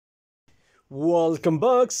Welcome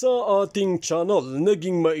back sa ating channel.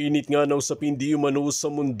 Naging mainit nga na usapin di umano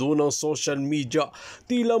sa mundo ng social media.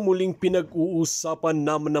 Tila muling pinag-uusapan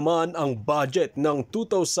naman ang budget ng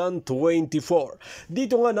 2024.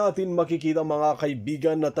 Dito nga natin makikita mga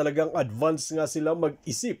kaibigan na talagang advance nga sila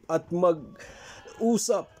mag-isip at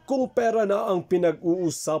mag-usap kung pera na ang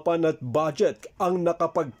pinag-uusapan at budget. Ang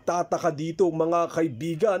nakapagtataka dito mga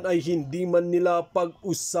kaibigan ay hindi man nila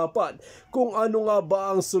pag-usapan kung ano nga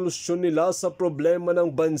ba ang solusyon nila sa problema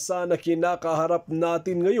ng bansa na kinakaharap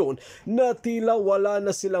natin ngayon, na tila wala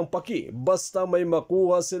na silang paki basta may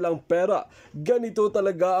makuha silang pera. Ganito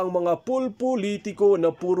talaga ang mga politiko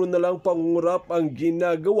na puro na lang pangungurap ang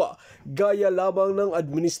ginagawa. Gaya lamang ng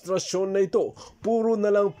administrasyon na ito, puro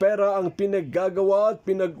na lang pera ang pinaggagawa at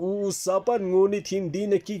pinag-uusapan, ngunit hindi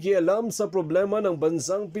nakikialam sa problema ng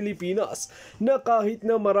bansang Pilipinas, na kahit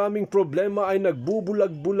na maraming problema ay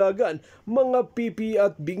nagbubulag-bulagan. Mga pipi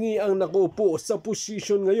at bingi ang nakaupo sa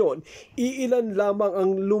posisyon ngayon, iilan lamang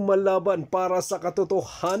ang lumalaban para sa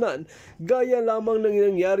katotohanan. Gaya lamang ng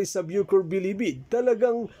nangyari sa Bucor Bilibid.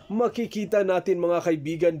 Talagang makikita natin mga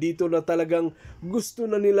kaibigan dito na talagang gusto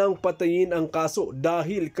na nilang patayin ang kaso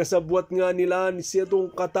dahil kasabwat nga nila sitong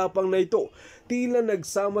katapang na ito. Tila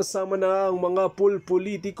nagsama-sama na ang mga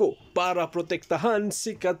politiko para protektahan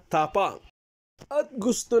si katapang. At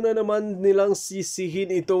gusto na naman nilang sisihin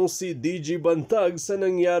itong si DG Bantag sa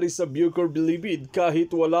nangyari sa Bucor Bilibid kahit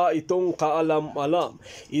wala itong kaalam-alam.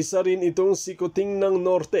 Isa rin itong si Kuting ng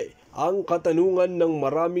Norte. Ang katanungan ng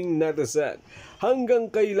maraming netizen, hanggang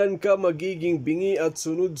kailan ka magiging bingi at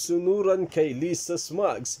sunod-sunuran kay Lisa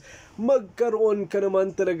Smugs? Magkaroon ka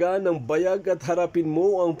naman talaga ng bayag at harapin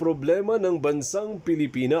mo ang problema ng bansang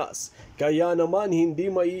Pilipinas. Kaya naman hindi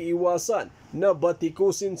maiiwasan na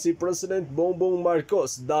batikusin si President Bongbong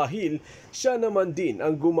Marcos dahil siya naman din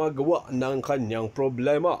ang gumagawa ng kanyang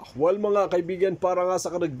problema. Well mga kaibigan, para nga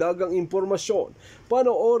sa karagdagang impormasyon,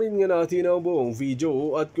 panoorin nga natin ang buong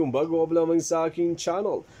video, at kung bago ka lamang sa aking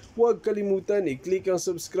channel, huwag kalimutan i-click ang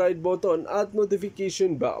subscribe button at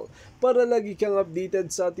notification bell para lagi kang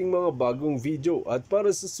updated sa ating mga bagong video. At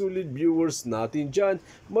para sa solid viewers natin dyan,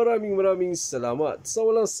 maraming salamat sa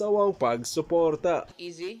walang sawang pagsuporta.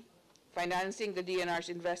 Easy. Financing the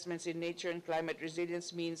DNR's investments in nature and climate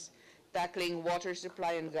resilience means tackling water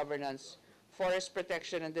supply and governance, forest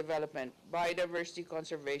protection and development, biodiversity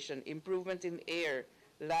conservation, improvement in air,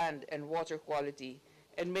 land and water quality,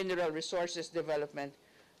 and mineral resources development,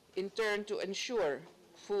 in turn to ensure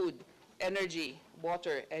food, energy,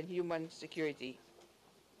 water, and human security.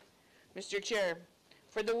 Mr. Chair,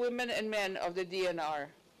 for the women and men of the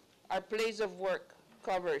DNR, our place of work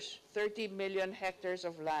covers 30 million hectares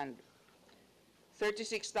of land,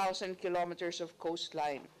 36,000 kilometers of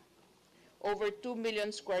coastline, over 2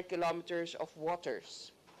 million square kilometers of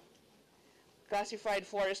waters, classified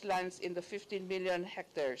forest lands in the 15 million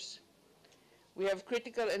hectares. We have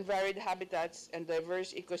critical and varied habitats and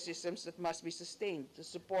diverse ecosystems that must be sustained to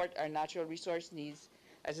support our natural resource needs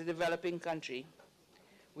as a developing country.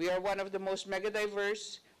 We are one of the most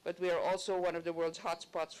megadiverse, but we are also one of the world's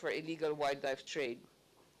hotspots for illegal wildlife trade.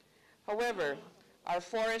 However, our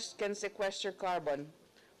forests can sequester carbon,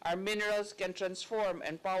 our minerals can transform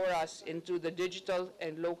and power us into the digital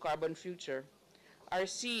and low-carbon future. Our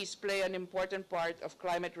seas play an important part of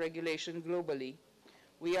climate regulation globally.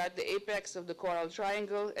 We are at the apex of the Coral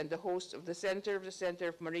Triangle and the host of the Center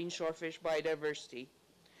of Marine Shorefish Biodiversity.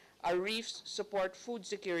 Our reefs support food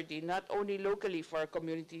security not only locally for our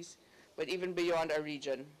communities, but even beyond our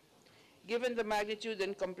region. Given the magnitude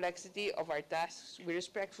and complexity of our tasks, we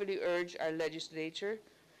respectfully urge our legislature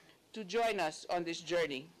to join us on this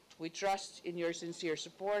journey. We trust in your sincere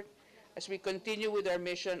support as we continue with our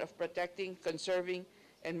mission of protecting, conserving,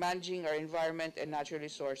 and managing our environment and natural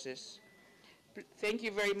resources. Thank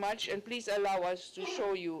you very much, and please allow us to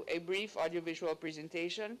show you a brief audiovisual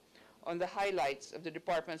presentation on the highlights of the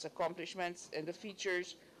department's accomplishments and the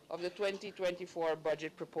features of the 2024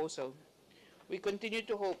 budget proposal. We continue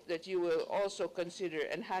to hope that you will also consider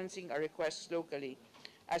enhancing our requests locally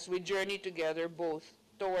as we journey together both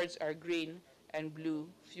towards our green and blue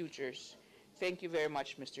futures. Thank you very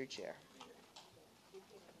much, Mr. Chair.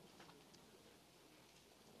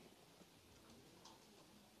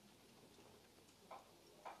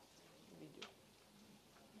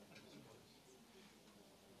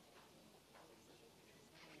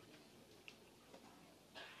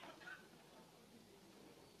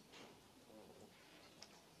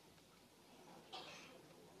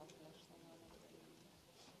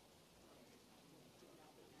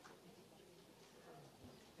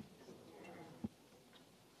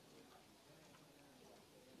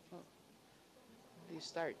 Please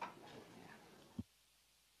start.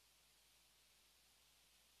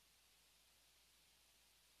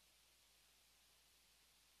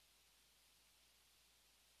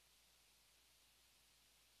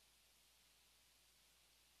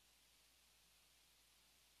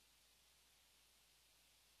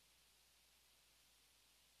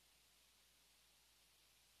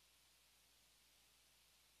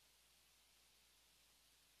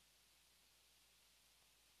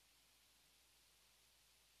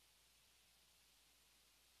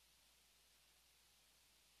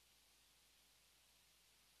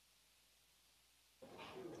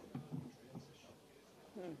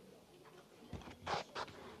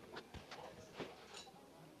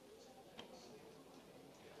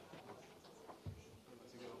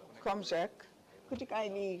 Comsec, could you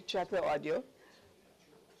kindly check the audio?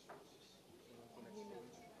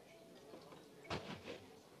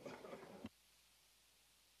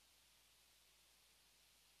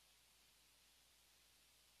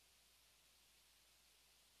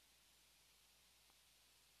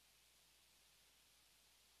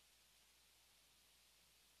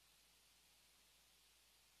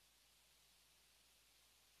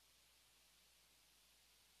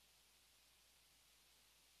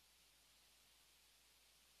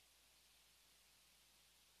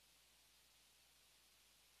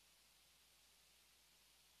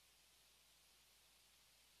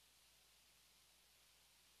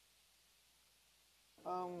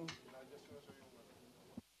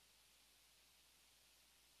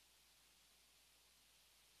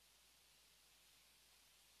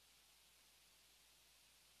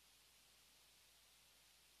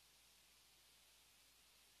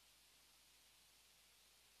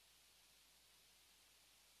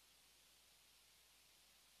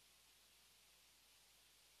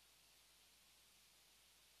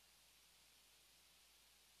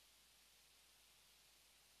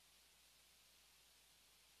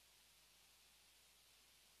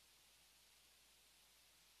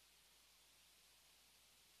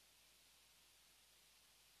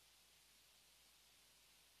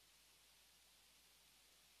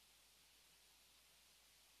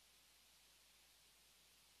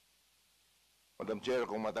 Madam Chair,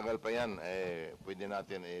 kung matagal pa yan, pwede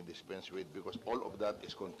natin dispense with because all of that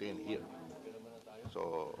is contained here.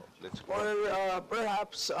 So, let's go. Or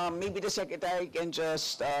perhaps maybe the Secretary can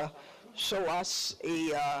just show us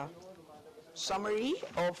a summary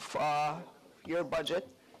of your budget.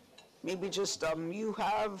 Maybe just you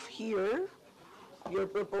have here your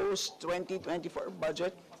proposed 2024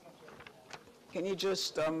 budget. Can you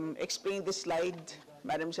just explain the slide,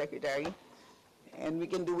 Madam Secretary? And we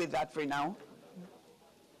can do with that for now.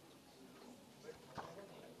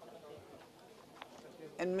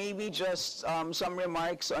 And maybe just some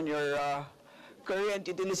remarks on your current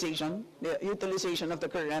utilization, the utilization of the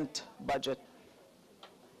current budget.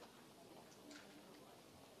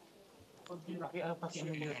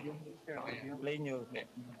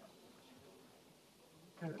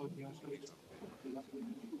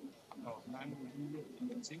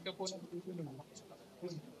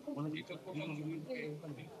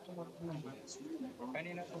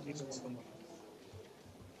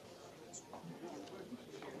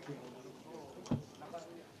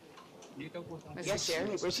 Yes, Chair,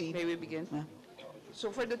 you proceed. May we begin? Yeah.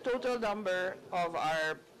 So for the total number of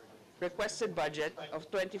our requested budget of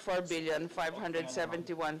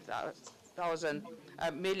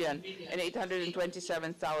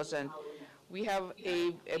 24,571,827,000, we have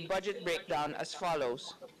a budget breakdown as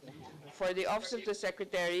follows. For the Office of the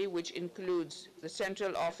Secretary, which includes the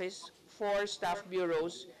Central Office, 4 staff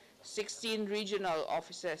bureaus, 16 regional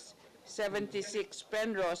offices, 76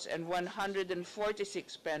 penros, and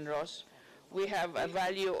 146 penros, we have a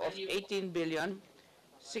value of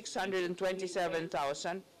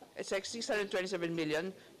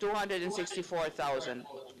 627,264,000.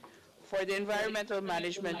 For the Environmental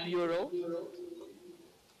Management Bureau,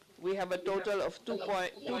 we have a total of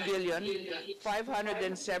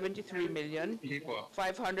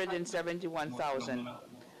 2,573,571,000.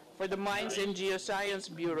 For the Mines and Geoscience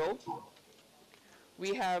Bureau,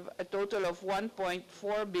 we have a total of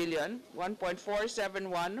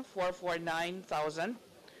 1.471,449,000.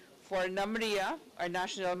 For NAMRIA, our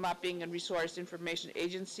National Mapping and Resource Information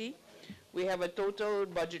Agency, we have a total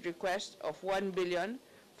budget request of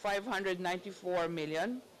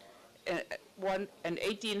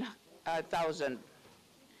 1,594,018,000.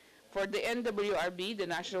 For the NWRB, the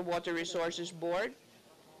National Water Resources Board,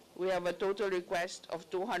 we have a total request of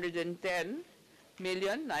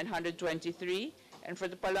 210,923,000. And for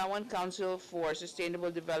the Palawan Council for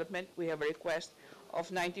Sustainable Development, we have a request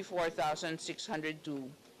of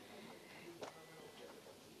 94,602.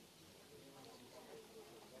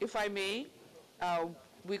 If I may,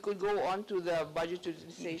 we could go on to the budget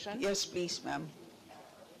utilization. Yes, please, ma'am.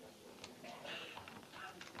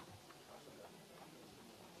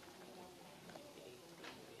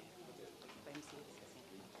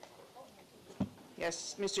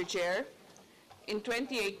 Yes, Mr. Chair. In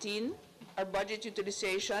 2018, our budget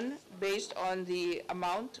utilization based on the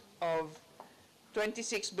amount of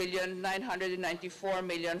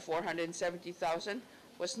 26,994,470,000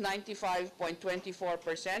 was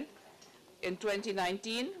 95.24%. In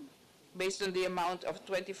 2019, based on the amount of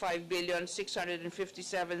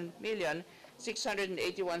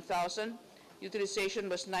 25,657,681,000, utilization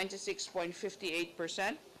was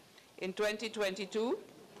 96.58%. In 2022,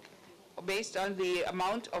 based on the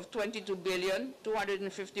amount of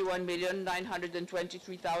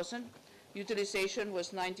 22,251,923,000. Utilization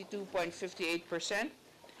was 92.58%.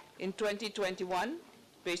 In 2021,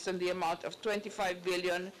 based on the amount of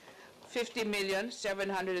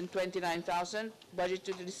 25,050,729,000, budget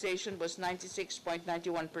utilization was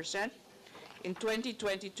 96.91%. In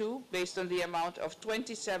 2022, based on the amount of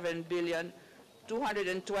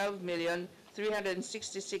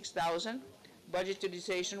 27,212,366,000, budget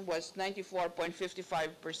utilization was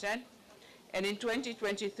 94.55%. And in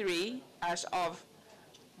 2023, as of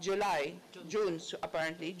June,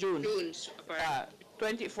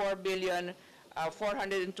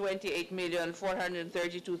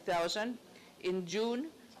 24,428,432,000. In June,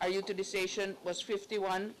 our utilization was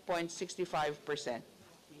 51.65%.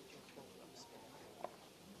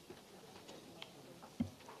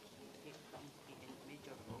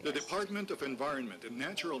 The Department of Environment and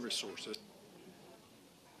Natural Resources.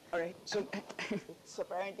 All right, so it's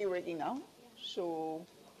apparently working now. So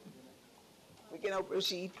we can now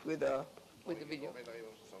proceed with the video.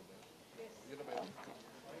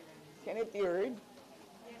 Can it be heard?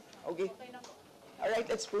 Okay. All right,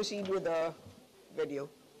 let's proceed with the video.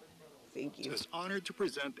 Thank you. Is honored to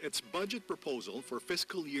present its budget proposal for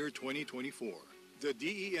fiscal year 2024. The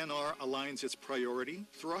DENR aligns its priority,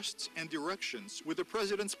 thrusts, and directions with the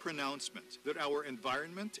President's pronouncement that our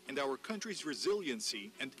environment and our country's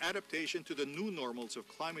resiliency and adaptation to the new normals of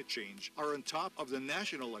climate change are on top of the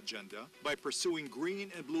national agenda by pursuing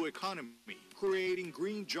green and blue economy, creating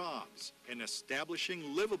green jobs, and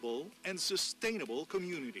establishing livable and sustainable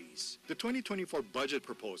communities. The 2024 budget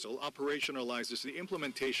proposal operationalizes the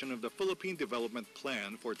implementation of the Philippine Development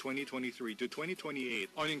Plan for 2023 to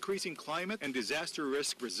 2028 on increasing climate and disaster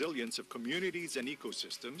risk resilience of communities and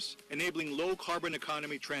ecosystems, enabling low-carbon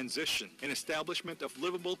economy transition and establishment of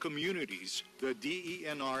livable communities. The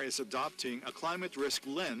DENR is adopting a climate risk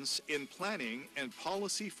lens in planning and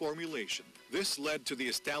policy formulation. This led to the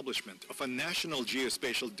establishment of a national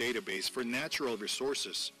geospatial database for natural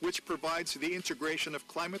resources, which provides the integration of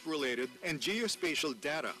climate-related and geospatial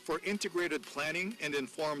data for integrated planning and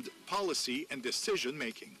informed policy and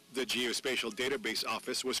decision-making. The Geospatial Database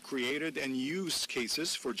Office was created and use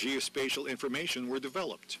cases for geospatial information were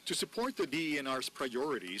developed. To support the DENR's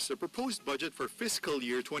priorities, the proposed budget for fiscal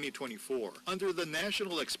year 2024 under the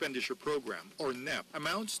National Expenditure Program, or NEP,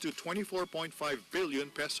 amounts to 24.5 billion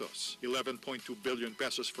pesos, 11.2 billion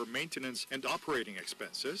pesos for maintenance and operating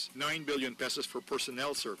expenses, 9 billion pesos for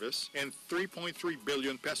personnel service, and 3.3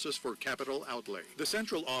 billion pesos for capital outlay. The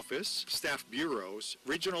Central Office, staff bureaus,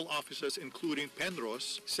 regional offices including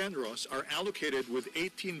PENROS, CENROS are allocated with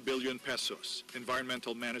 18 billion pesos,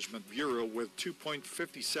 Environmental Management Bureau with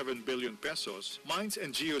 2.57 billion pesos, Mines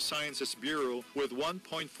and Geosciences Bureau with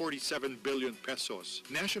 1.47 billion pesos,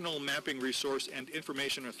 National Mapping Resource and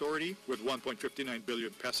Information Authority with 1.59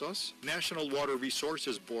 billion pesos, National Water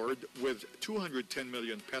Resources Board with 210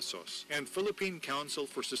 million pesos, and Philippine Council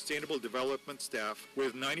for Sustainable Development staff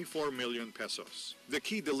with 94 million pesos. The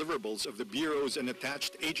key deliverables of the bureaus and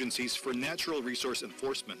attached agencies for natural resource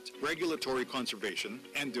enforcement, regulatory conservation,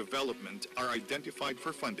 and development are identified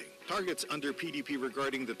for funding. Targets under PDP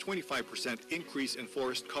regarding the 25% increase in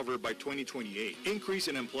forest cover by 2028, increase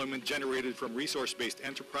in employment generated from resource-based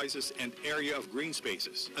enterprises and area of green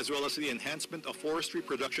spaces, as well as the enhancement of forestry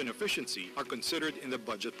production efficiency are considered in the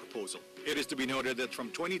budget proposal. It is to be noted that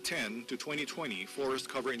from 2010 to 2020, forest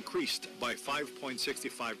cover increased by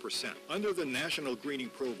 5.65%. Under the National Greening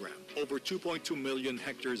Program, over 2.2 million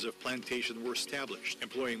hectares of plantation were established,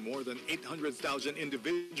 employing more than 800,000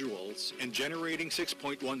 individuals and generating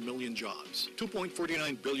 6.1 million jobs.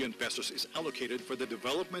 2.49 billion pesos is allocated for the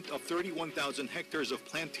development of 31,000 hectares of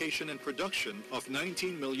plantation and production of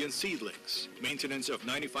 19 million seedlings, maintenance of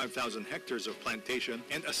 95,000 hectares of plantation,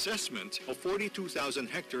 and assessment of 42,000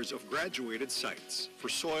 hectares of graduated sites. For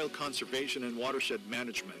soil conservation and watershed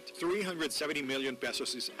management, 370 million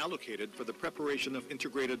pesos is allocated for the preparation of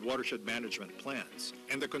integrated watershed management plans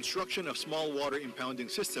and the construction of small water impounding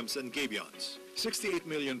systems and gabions. 68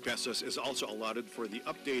 million pesos is also allotted for the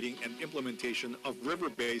updating and implementation of river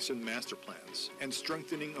basin master plans and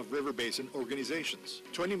strengthening of river basin organizations.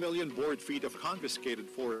 20 million board feet of confiscated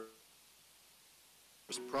forest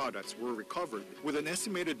products were recovered with an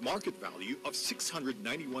estimated market value of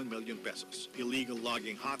 691 million pesos. Illegal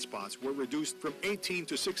logging hotspots were reduced from 18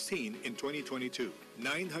 to 16 in 2022.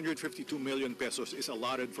 952 million pesos is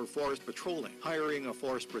allotted for forest patrolling, hiring of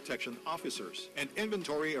forest protection officers, and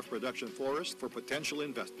inventory of production forest for potential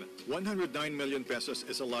investment. 109 million pesos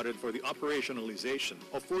is allotted for the operationalization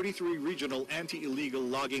of 43 regional anti-illegal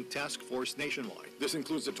logging task force nationwide. This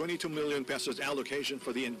includes the 22 million pesos allocation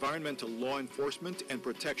for the Environmental Law Enforcement and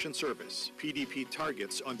Protection Service, PDP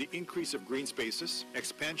targets on the increase of green spaces,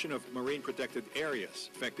 expansion of marine protected areas,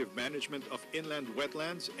 effective management of inland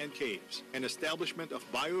wetlands and caves, and establishment of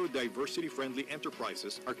biodiversity-friendly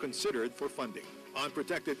enterprises are considered for funding. On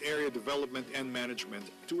protected area development and management,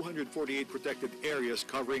 248 protected areas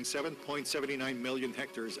covering 7.79 million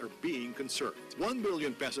hectares are being conserved. 1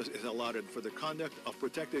 billion pesos is allotted for the conduct of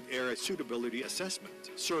protected area suitability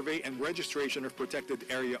assessment, survey and registration of protected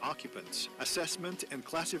area occupants, assessment and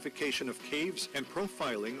classification of caves, and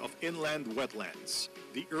profiling of inland wetlands.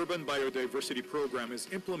 The Urban Biodiversity Program is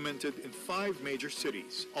implemented in 5 major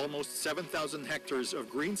cities. Almost 7,000 hectares of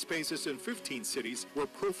green spaces in 15 cities were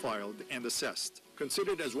profiled and assessed.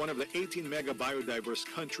 Considered as one of the 18 mega biodiverse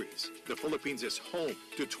countries, the Philippines is home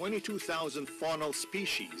to 22,000 faunal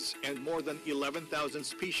species and more than 11,000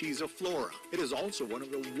 species of flora. It is also one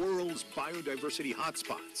of the world's biodiversity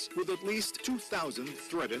hotspots, with at least 2,000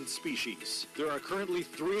 threatened species. There are currently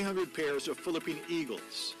 300 pairs of Philippine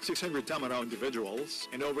eagles, 600 tamarao individuals,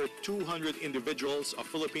 and over 200 individuals of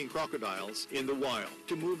Philippine crocodiles in the wild.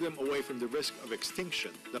 To move them away from the risk of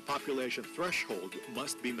extinction, the population threshold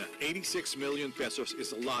must be met. 86 million pesos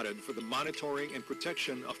is allotted for the monitoring and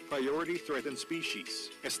protection of priority threatened species,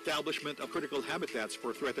 establishment of critical habitats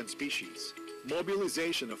for threatened species,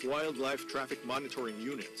 mobilization of wildlife traffic monitoring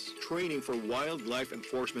units, training for wildlife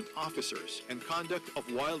enforcement officers, and conduct of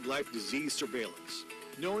wildlife disease surveillance.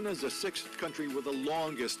 Known as the 6th country with the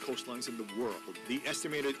longest coastlines in the world, the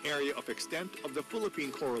estimated area of extent of the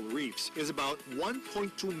Philippine coral reefs is about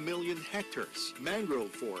 1.2 million hectares.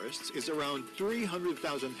 Mangrove forests is around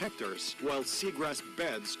 300,000 hectares, while seagrass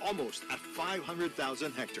beds almost at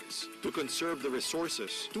 500,000 hectares. To conserve the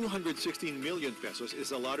resources, 216 million pesos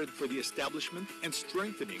is allotted for the establishment and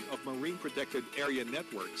strengthening of marine protected area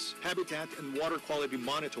networks, habitat and water quality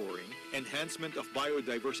monitoring, enhancement of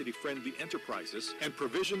biodiversity-friendly enterprises, and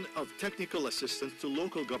provision of technical assistance to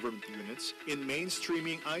local government units in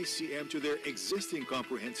mainstreaming ICM to their existing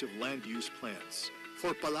comprehensive land use plans.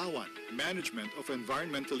 For Palawan, management of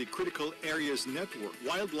environmentally critical areas network,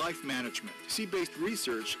 wildlife management, sea-based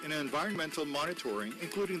research, and environmental monitoring,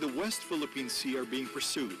 including the West Philippine Sea, are being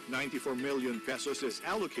pursued. 94 million pesos is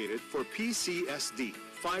allocated for PCSD.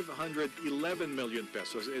 511 million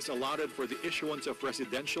pesos is allotted for the issuance of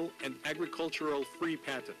residential and agricultural free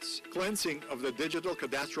patents, cleansing of the digital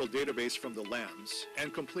cadastral database from the lands,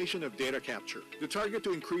 and completion of data capture. The target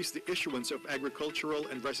to increase the issuance of agricultural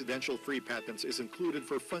and residential free patents is included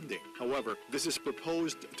for funding. However, this is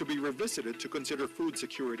proposed to be revisited to consider food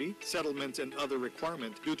security, settlements, and other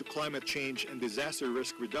requirements due to climate change and disaster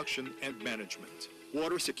risk reduction and management.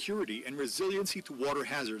 Water security and resiliency to water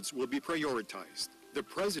hazards will be prioritized. The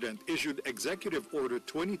President issued Executive Order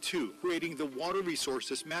 22, creating the Water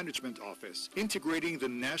Resources Management Office, integrating the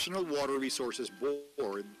National Water Resources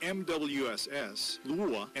Board, MWSS,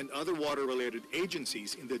 LUA, and other water-related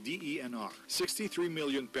agencies in the DENR. 63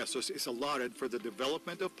 million pesos is allotted for the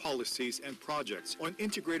development of policies and projects on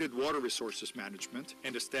integrated water resources management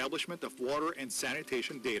and establishment of water and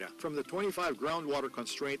sanitation data. From the 25 groundwater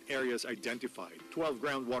constraint areas identified, 12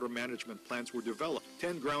 groundwater management plans were developed,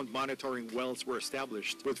 10 ground monitoring wells were established,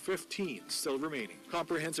 with 15 still remaining.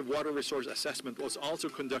 Comprehensive water resource assessment was also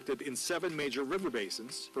conducted in 7 major river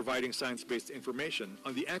basins, providing science-based information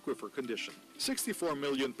on the aquifer condition. 64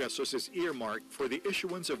 million pesos is earmarked for the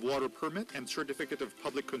issuance of water permit and certificate of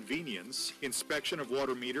public convenience, inspection of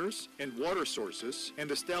water meters and water sources,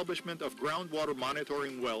 and establishment of groundwater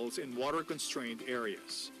monitoring wells in water-constrained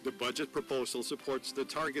areas. The budget proposal supports the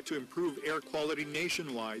target to improve air quality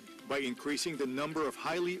nationwide by increasing the number of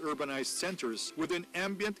highly urbanized centers within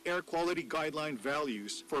ambient air quality guideline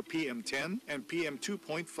values for PM10 and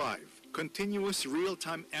PM2.5. Continuous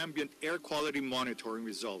real-time ambient air quality monitoring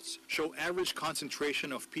results show average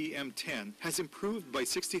concentration of PM10 has improved by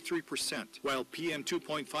 63%, while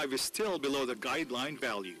PM2.5 is still below the guideline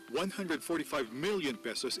value. 145 million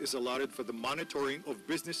pesos is allotted for the monitoring of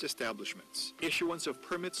business establishments, issuance of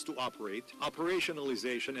permits to operate,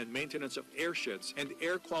 operationalization and maintenance of airsheds and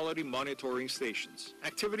air quality monitoring stations.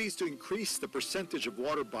 Activities to increase the percentage of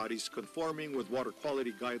water bodies conforming with water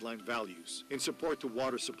quality guideline values in support to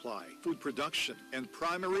water supply, food production and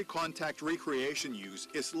primary contact recreation use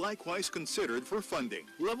is likewise considered for funding.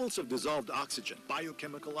 Levels of dissolved oxygen,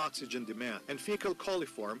 biochemical oxygen demand, and fecal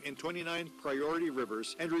coliform in 29 priority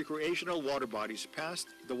rivers and recreational water bodies passed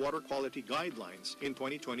the water quality guidelines in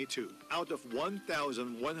 2022. Out of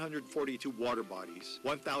 1,142 water bodies,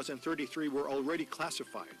 1,033 were already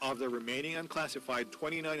classified. Of the remaining unclassified,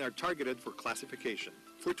 29 are targeted for classification.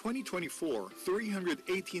 For 2024,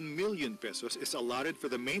 318 million pesos is allotted for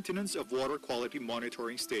the maintenance of water quality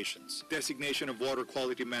monitoring stations, designation of water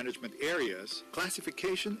quality management areas,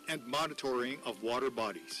 classification and monitoring of water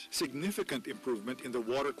bodies. Significant improvement in the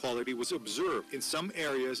water quality was observed in some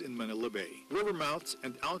areas in Manila Bay. River mouths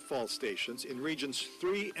and outfall stations in regions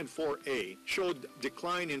 3 and 4A showed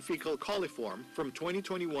decline in fecal coliform from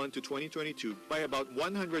 2021 to 2022 by about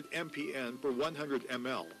 100 mpn per 100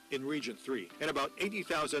 ml in Region 3 and about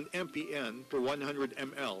 80,000 mpn per 100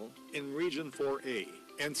 ml in Region 4A.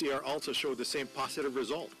 NCR also showed the same positive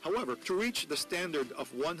result. However, to reach the standard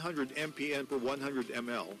of 100 mpn per 100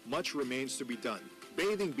 ml, much remains to be done.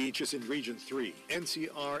 Bathing beaches in Region 3,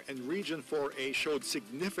 NCR, and Region 4A showed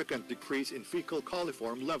significant decrease in fecal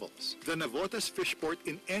coliform levels. The Navotas Fishport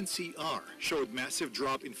in NCR showed massive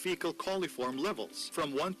drop in fecal coliform levels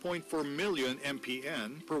from 1.4 million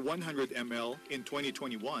mpn per 100 ml in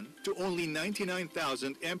 2021 to only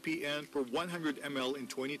 99,000 mpn per 100 ml in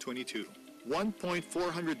 2022.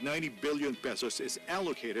 1.490 billion pesos is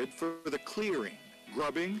allocated for the clearing,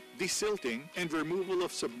 grubbing, desilting, and removal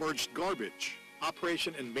of submerged garbage,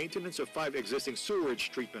 operation and maintenance of 5 existing sewerage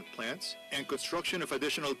treatment plants, and construction of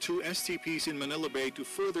additional 2 STPs in Manila Bay to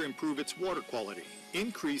further improve its water quality.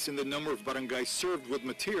 Increase in the number of barangays served with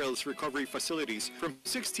materials recovery facilities from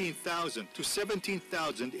 16,000 to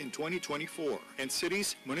 17,000 in 2024, and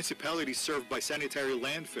cities, municipalities served by sanitary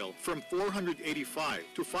landfill from 485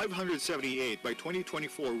 to 578 by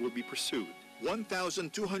 2024 will be pursued.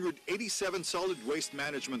 1,287 solid waste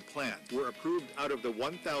management plans were approved out of the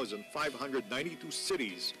 1,592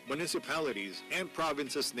 cities, municipalities, and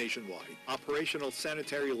provinces nationwide. Operational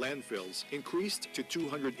sanitary landfills increased to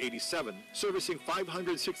 287, servicing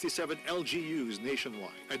 567 LGUs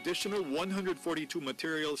nationwide. Additional 142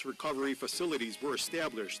 materials recovery facilities were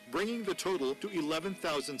established, bringing the total to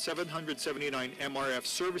 11,779 MRF,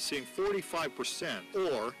 servicing 45%,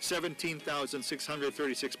 or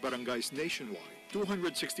 17,636 barangays nationwide.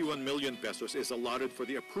 261 million pesos is allotted for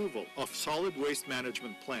the approval of solid waste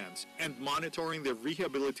management plans and monitoring the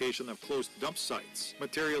rehabilitation of closed dump sites,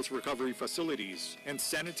 materials recovery facilities, and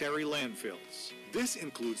sanitary landfills. This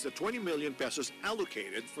includes the 20 million pesos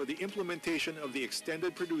allocated for the implementation of the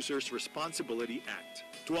Extended Producers Responsibility Act.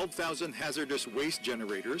 12,000 hazardous waste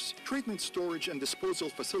generators, treatment storage and disposal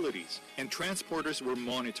facilities, and transporters were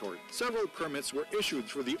monitored. Several permits were issued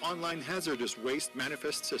for the online hazardous waste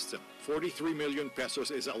manifest system. 43 million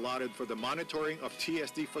pesos is allotted for the monitoring of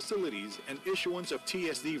TSD facilities and issuance of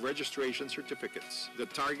TSD registration certificates. The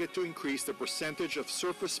target to increase the percentage of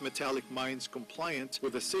surface metallic mines compliant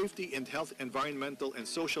with the safety and health, environmental and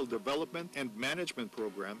social development and management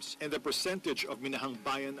programs, and the percentage of Minahang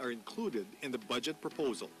Bayan are included in the budget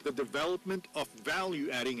proposal. The development of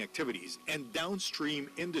value-adding activities and downstream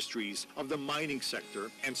industries of the mining sector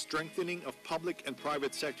and strengthening of public and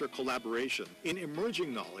private sector collaboration in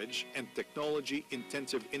emerging knowledge and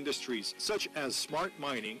technology-intensive industries such as smart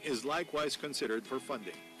mining is likewise considered for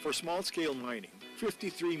funding. For small-scale mining,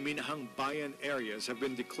 53 Minahang Bayan areas have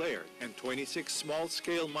been declared and 26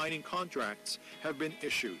 small-scale mining contracts have been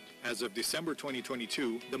issued. As of December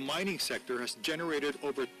 2022, the mining sector has generated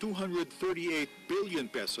over 238 billion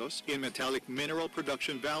pesos in metallic mineral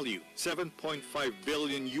production value, $7.5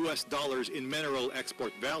 billion in mineral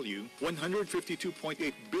export value,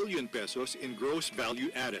 152.8 billion pesos in gross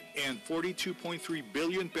value added, and 42.3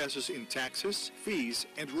 billion pesos in taxes, fees,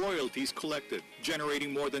 and royalties collected,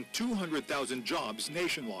 generating more than 200,000 jobs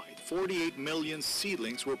nationwide. 48 million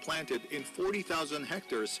seedlings were planted in 40,000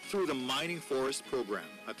 hectares through the Mining Forest Program.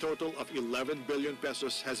 A total of 11 billion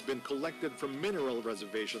pesos has been collected from mineral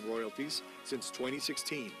reservation royalties since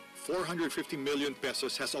 2016. 450 million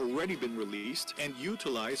pesos has already been released and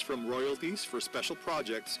utilized from royalties for special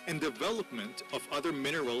projects and development of other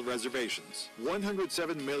mineral reservations.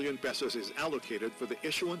 107 million pesos is allocated for the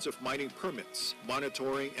issuance of mining permits,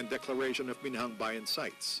 monitoring and declaration of Minahang Bayan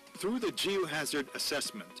sites. Through the geohazard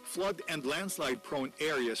assessment, flood and landslide-prone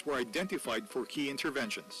areas were identified for key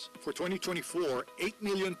interventions. For 2024, 8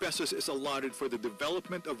 million pesos is allotted for the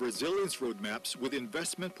development of resilience roadmaps with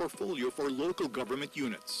investment portfolio for local government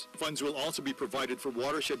units. Funds will also be provided for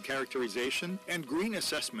watershed characterization and green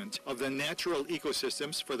assessment of the natural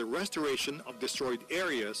ecosystems for the restoration of destroyed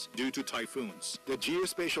areas due to typhoons. The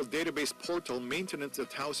Geospatial Database Portal maintenance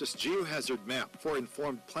that houses geohazard map for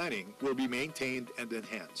informed planning will be maintained and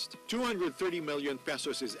enhanced. 230 million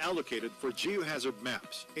pesos is allocated for geohazard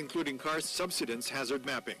maps, including CAR's subsidence hazard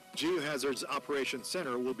mapping. Geohazards Operations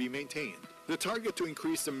Center will be maintained. The target to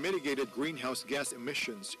increase the mitigated greenhouse gas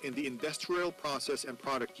emissions in the industrial process and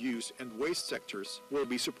product use and waste sectors will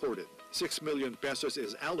be supported. 6 million pesos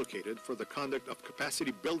is allocated for the conduct of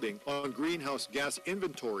capacity building on greenhouse gas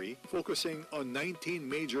inventory, focusing on 19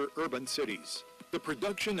 major urban cities. The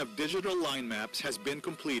production of digital line maps has been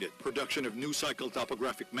completed. Production of new cycle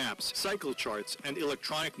topographic maps, cycle charts, and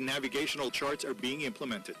electronic navigational charts are being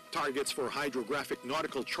implemented. Targets for hydrographic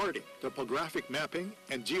nautical charting, topographic mapping,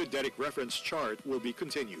 and geodetic reference chart will be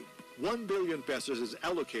continued. 1 billion pesos is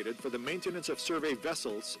allocated for the maintenance of survey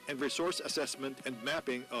vessels and resource assessment and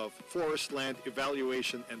mapping of forest land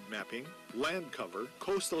evaluation and mapping, land cover,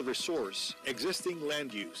 coastal resource, existing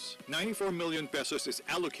land use. 94 million pesos is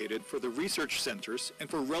allocated for the research centers and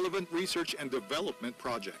for relevant research and development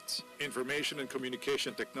projects. Information and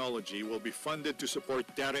communication technology will be funded to support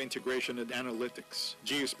data integration and analytics,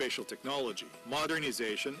 geospatial technology,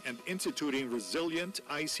 modernization and instituting resilient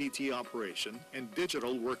ICT operation and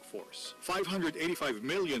digital workforce. 585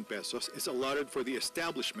 million pesos is allotted for the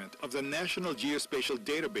establishment of the National Geospatial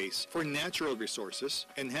Database for Natural Resources,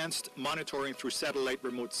 enhanced monitoring through satellite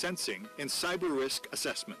remote sensing, and cyber risk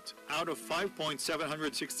assessment. Out of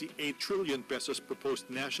 5.768 trillion pesos proposed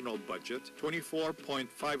national budget,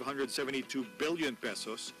 24.572 billion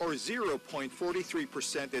pesos, or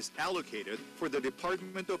 0.43% is allocated for the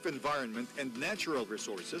Department of Environment and Natural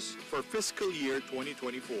Resources for fiscal year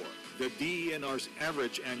 2024. The DENR's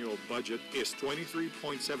average annual budget is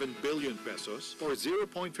 23.7 billion pesos, or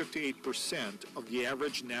 0.58% of the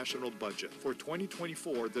average national budget. For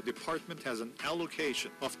 2024, the department has an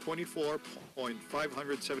allocation of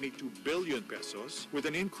 24.572 billion pesos, with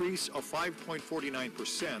an increase of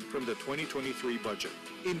 5.49% from the 2023 budget.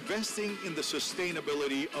 Investing in the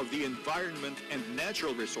sustainability of the environment and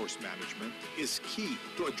natural resource management is key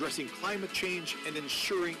to addressing climate change and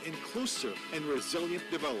ensuring inclusive and resilient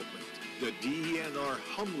development. The DENR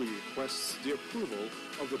humbly requests the approval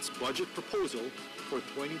of its budget proposal for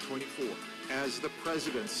 2024. As the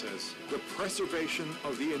President says, the preservation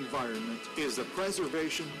of the environment is the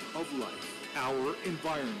preservation of life. Our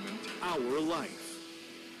environment, our life.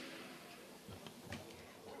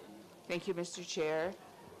 Thank you, Mr. Chair.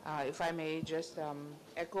 If I may just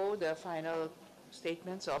echo the final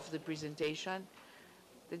statements of the presentation.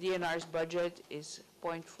 The DNR's budget is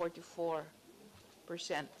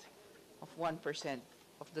 0.44% of 1%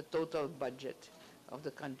 of the total budget of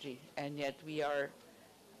the country, and yet we are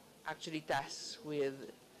actually tasked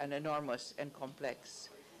with an enormous and complex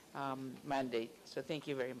mandate. So thank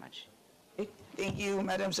you very much. Thank you,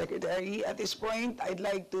 Madam Secretary. At this point, I'd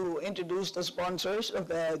like to introduce the sponsors of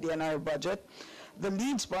the DNR budget. The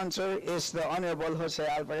lead sponsor is the Honorable Jose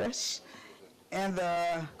Alvarez, and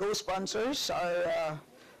the co-sponsors are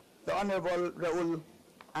the Honorable Raul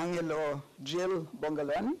Angelo Jill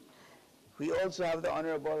Bongalon. We also have the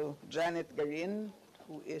Honorable Janet Garin,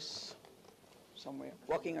 who is somewhere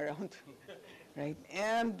walking around, right?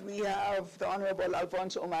 And we have the Honorable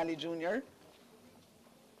Alfonso Umali Jr.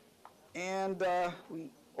 And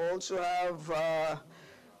we also have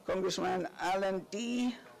Congressman Alan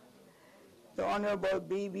T., the Honorable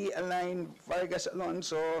Baby Alain Vargas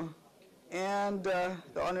Alonso, and the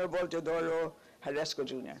Honorable Teodoro Haresco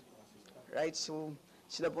Jr. Right, so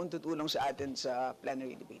sila pong tutulong sa atin sa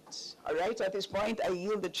plenary debates. All right, so at this point, I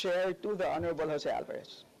yield the chair to the Honorable Jose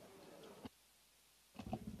Alvarez.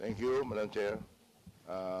 Thank you, Madam Chair.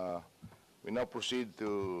 We now proceed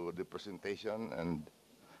to the presentation and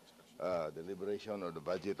deliberation of the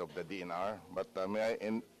budget of the DNR. But may I,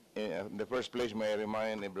 in the first place, may I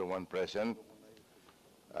remind everyone present,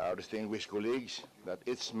 our distinguished colleagues, that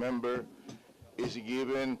each member is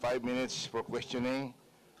given 5 minutes for questioning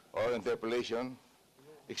or interpellation,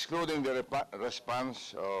 excluding the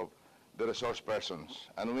response of the resource persons.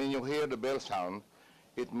 And when you hear the bell sound,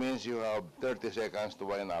 it means you have 30 seconds to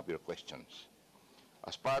wind up your questions.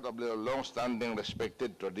 As part of the long-standing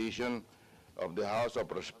respected tradition of the House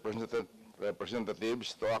of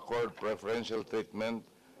Representatives to accord preferential treatment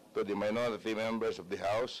to the minority members of the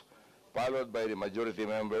House, followed by the majority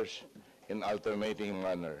members in alternating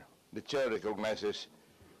manner. The Chair recognizes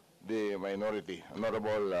the minority.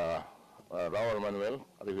 Honorable Raul Manuel,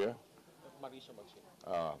 are you here?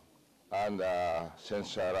 And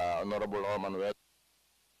since Honorable Raul Manuel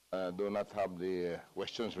do not have the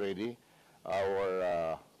questions ready.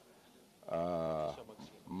 Our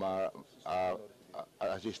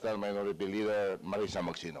Assistant Minority Leader, Marisa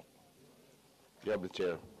Magsinok. You have the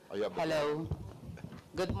chair. You have the Hello.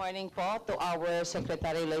 Good morning po to our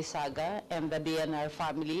Secretary Loizaga and the DNR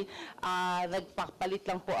family. Nagpapalit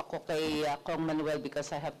lang po ako kay Kong Manuel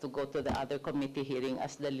because I have to go to the other committee hearing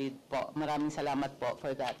as the lead po. Maraming salamat po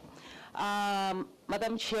for that.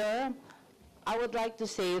 Madam Chair, I would like to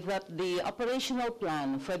say that the operational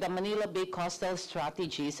plan for the Manila Bay Coastal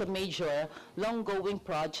Strategy is a major, long-going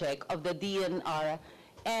project of the DNR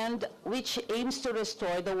and which aims to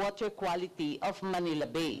restore the water quality of Manila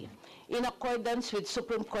Bay. In accordance with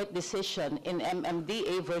Supreme Court decision in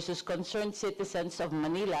MMDA versus Concerned Citizens of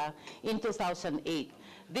Manila in 2008,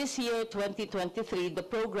 this year, 2023, the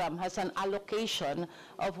program has an allocation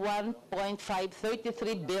of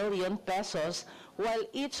 1.533 billion pesos, while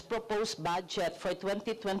its proposed budget for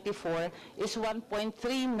 2024 is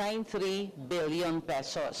 1.393 billion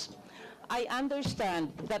pesos. I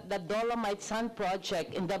understand that the Dolomite Sand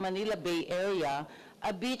Project in the Manila Bay area,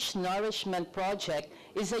 a beach nourishment project,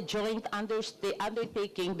 is a joint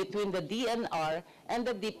undertaking between the DNR and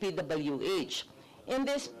the DPWH. In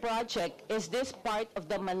this project, is this part of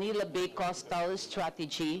the Manila Bay Coastal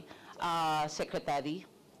Strategy, Secretary?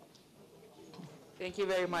 Thank you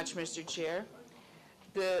very much, Mr. Chair.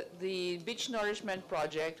 The beach nourishment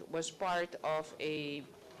project was part of a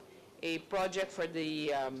project for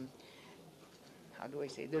the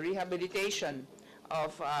the rehabilitation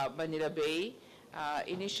of Manila Bay.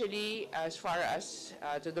 Initially, as far as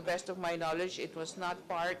to the best of my knowledge, it was not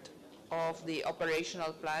part of the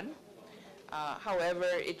operational plan. However,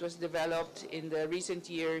 it was developed in the recent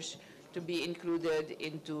years to be included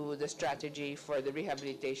into the strategy for the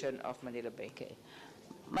rehabilitation of Manila Bay. Okay.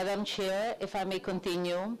 Madam Chair, if I may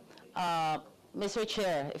continue. Mr.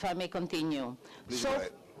 Chair, if I may continue. Please go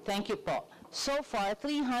ahead. Thank you po. So far,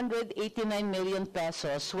 389 million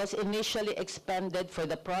pesos was initially expended for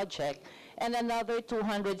the project, and another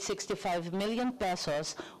 265 million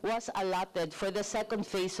pesos was allotted for the second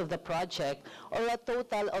phase of the project, or a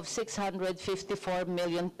total of 654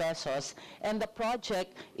 million pesos, and the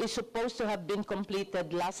project is supposed to have been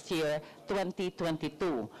completed last year,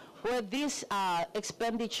 2022. Were these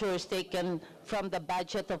expenditures taken from the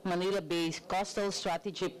budget of Manila Bay's Coastal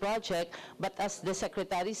Strategy Project, but as the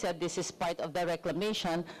Secretary said, this is part of the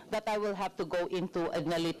reclamation that I will have to go into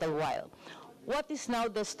in a little while. What is now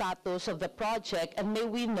the status of the project, and may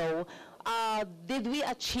we know, did we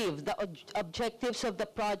achieve the objectives of the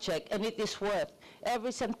project, and it is worth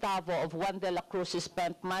every centavo of Juan de la Cruz's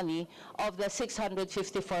spent money of the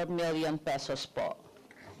 654 million pesos po?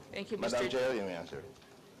 Thank you, Madam Mr. Chair, you may answer.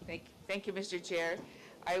 Thank you, Mr. Chair.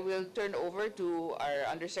 I will turn over to our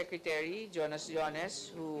Undersecretary, Jonas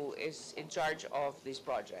Jones, who is in charge of this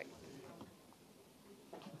project.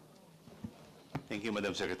 Thank you,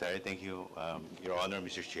 Madam Secretary. Thank you, Your Honor,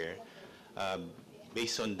 Mr. Chair.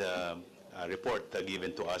 Based on the report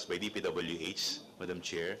given to us by DPWH, Madam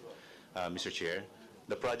Chair, Mr. Chair,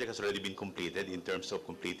 the project has already been completed in terms of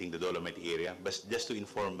completing the Dolomite area. But just to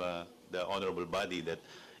inform the honorable body that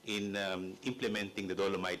in implementing the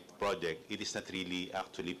Dolomite project, it is not really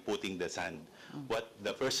actually putting the sand. What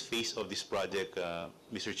the first phase of this project,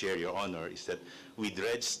 Mr. Chair, Your Honor, is that we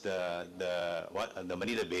dredged the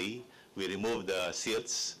Manila Bay. We removed the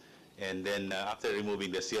silts, and then after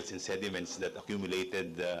removing the silts and sediments that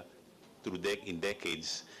accumulated through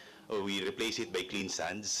decades, we replace it by clean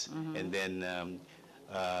sands, and then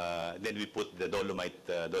we put the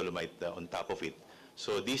Dolomite on top of it.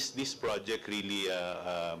 So this project really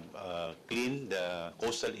cleaned the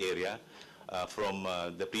coastal area from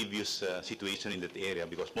the previous situation in that area,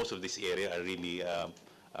 because most of this area are really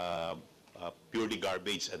purely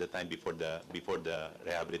garbage at the time before the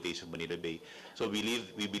rehabilitation of Manila Bay. So we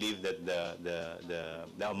believe that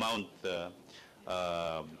the amount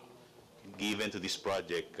given to this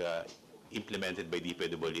project implemented by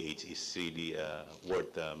DPWH is really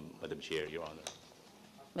worth, Madam Chair, Your Honor.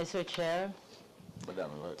 Mr. Chair.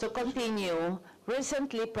 Madam, To continue,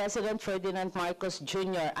 recently President Ferdinand Marcos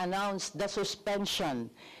Jr. announced the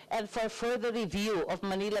suspension and for further review of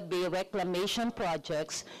Manila Bay reclamation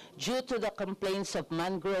projects due to the complaints of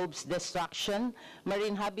mangroves destruction,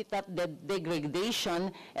 marine habitat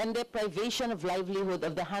degradation, and deprivation of livelihood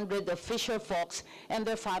of the hundreds of fisher folks and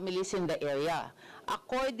their families in the area.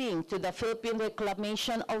 According to the Philippine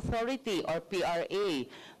Reclamation Authority, or PRA,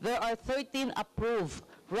 there are 13 approved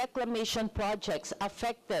reclamation projects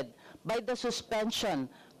affected by the suspension,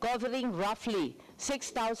 covering roughly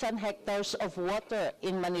 6,000 hectares of water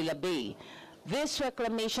in Manila Bay. These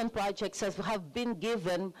reclamation projects have been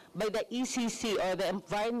given by the ECC, or the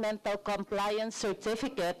Environmental Compliance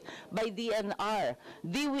Certificate, by DNR.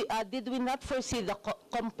 Did we not foresee the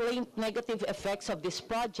complaint negative effects of these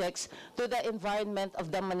projects to the environment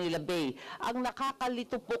of the Manila Bay? Ang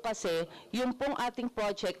nakakalito po kasi, yung pong ating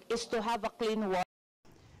project is to have a clean water.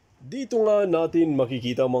 Dito nga natin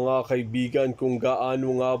makikita mga kaibigan kung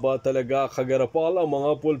gaano nga ba talaga kagarapal ang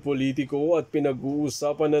mga politiko at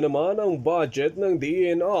pinag-uusapan na naman ang budget ng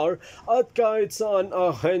DENR at kahit saan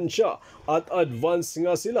ahensya at advance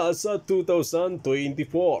nga sila sa 2024.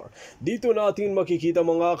 Dito natin makikita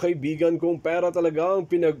mga kaibigan kung pera talaga ang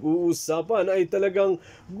pinag-uusapan ay talagang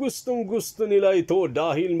gustong-gusto nila ito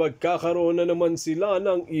dahil magkakaroon na naman sila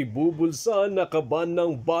ng ibubulsa na kaban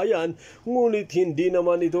ng bayan, ngunit hindi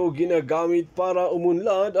naman ito ginagamit para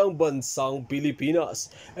umunlad ang bansang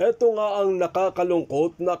Pilipinas. Ito nga ang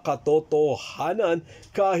nakakalungkot na katotohanan,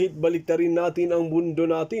 kahit baliktarin natin ang mundo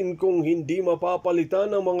natin, kung hindi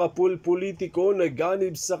mapapalitan ng mga politiko na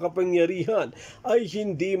ganib sa kapangyarihan ay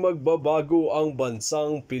hindi magbabago ang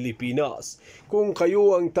bansang Pilipinas. Kung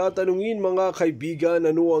kayo ang tatanungin mga kaibigan,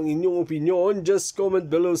 ano ang inyong opinion, just comment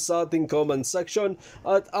below sa ating comment section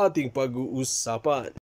at ating pag-uusapan.